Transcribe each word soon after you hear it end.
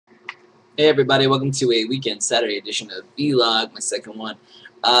Hey everybody, welcome to a weekend Saturday edition of Vlog, my second one.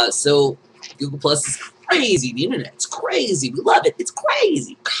 So Google Plus is crazy. The internet's crazy. We love it. It's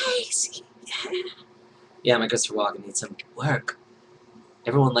crazy, crazy. Yeah, my Christopher Walken needs some work.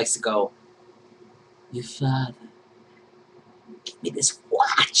 Everyone likes to go, "Your father, give me this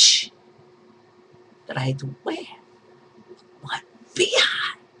watch that I had to wear. What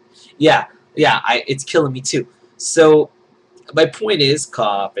behind?" Yeah, yeah. It's killing me too. So my point is,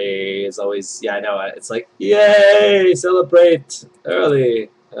 coffee is always, yeah, I know, it's like, yay, celebrate early,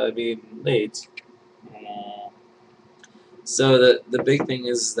 I mean, late. So the big thing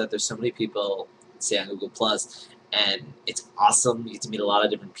is that there's so many people, say, on Google Plus, and it's awesome. You get to meet a lot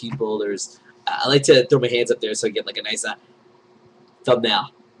of different people. I like to throw my hands up there so I get like a nice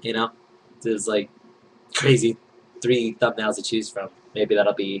thumbnail, you know? There's like crazy 3 thumbnails to choose from. Maybe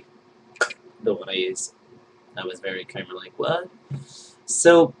that'll be the one I use. I was very kind of like, what?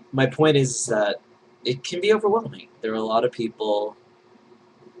 So my point is that it can be overwhelming. There are a lot of people,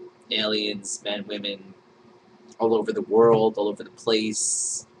 aliens, men, women, all over the world, all over the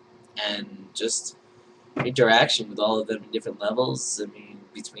place, and just interaction with all of them in different levels. I mean,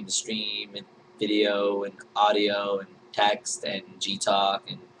 between the stream and video and audio and text and G-Talk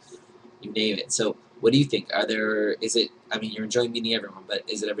and you name it. So what do you think? Is it, I mean, you're enjoying meeting everyone, but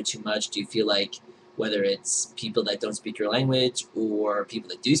is it ever too much? Do you feel like whether it's people that don't speak your language or people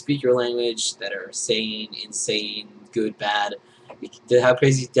that do speak your language that are sane, insane, good, bad, how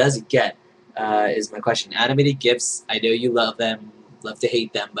crazy does it get? Is my question. Animated Gifs, I know you love them, love to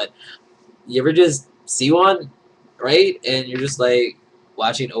hate them, but you ever just see one, right? And you're just like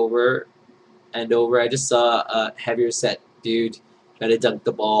watching over and over. I just saw a heavier set dude try to dunk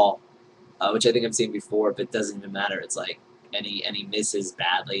the ball, which I think I've seen before, but it doesn't even matter. It's like any misses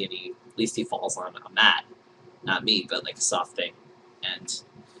badly, at least he falls on a mat, not me, but like a soft thing, and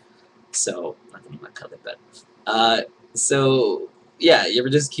so not that I'm not covered, but so yeah, you ever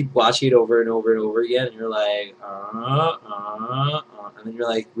just keep watching it over and over and over again, and you're like, and then you're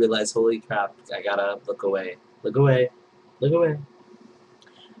like, realize, holy crap, I gotta look away, look away, look away.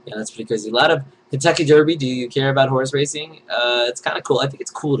 Yeah, that's pretty crazy. A lot of Kentucky Derby. Do you care about horse racing? It's kind of cool. I think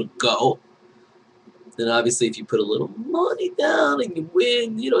it's cool to go. Then obviously, if you put a little money down and you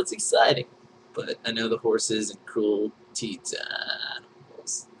win, you know it's exciting. But I know the horses and cruelty to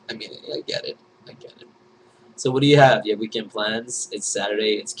animals. I mean, I get it. I get it. So what do you have? You have weekend plans? It's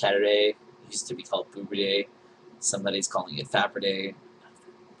Saturday. It's Catterday. It used to be called Boober Day. Somebody's calling it Fapper Day.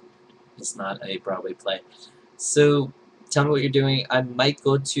 It's not a Broadway play. So tell me what you're doing. I might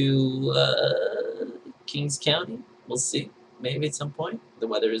go to Kings County. We'll see. Maybe at some point. The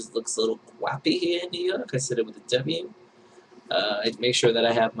weather looks a little crappy here in New York. I said it with a W. I'd make sure that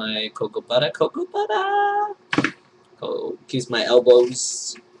I have my cocoa butter. Cocoa butter! Keeps my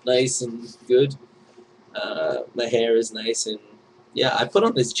elbows nice and good. My hair is nice and yeah, I put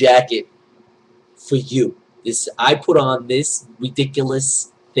on this jacket for you. I put on this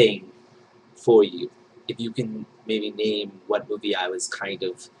ridiculous thing for you. If you can maybe name what movie I was kind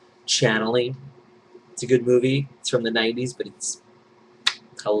of channeling. It's a good movie. It's from the 90s, but it's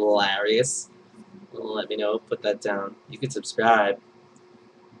hilarious. Let me know. Put that down. You can subscribe,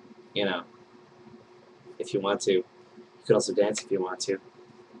 you know, if you want to. You could also dance if you want to.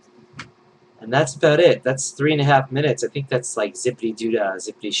 And that's about it. That's 3.5 minutes. I think that's like zippity doodah,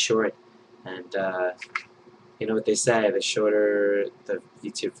 zippity short. And you know what they say, the shorter the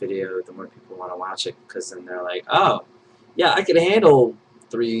YouTube video, the more people want to watch it, because then they're like, oh, yeah, I can handle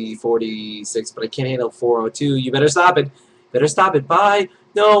 346, but I can't handle 402. You better stop it. Better stop it. Bye.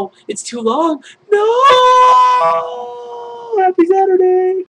 No, it's too long. No! Happy Saturday.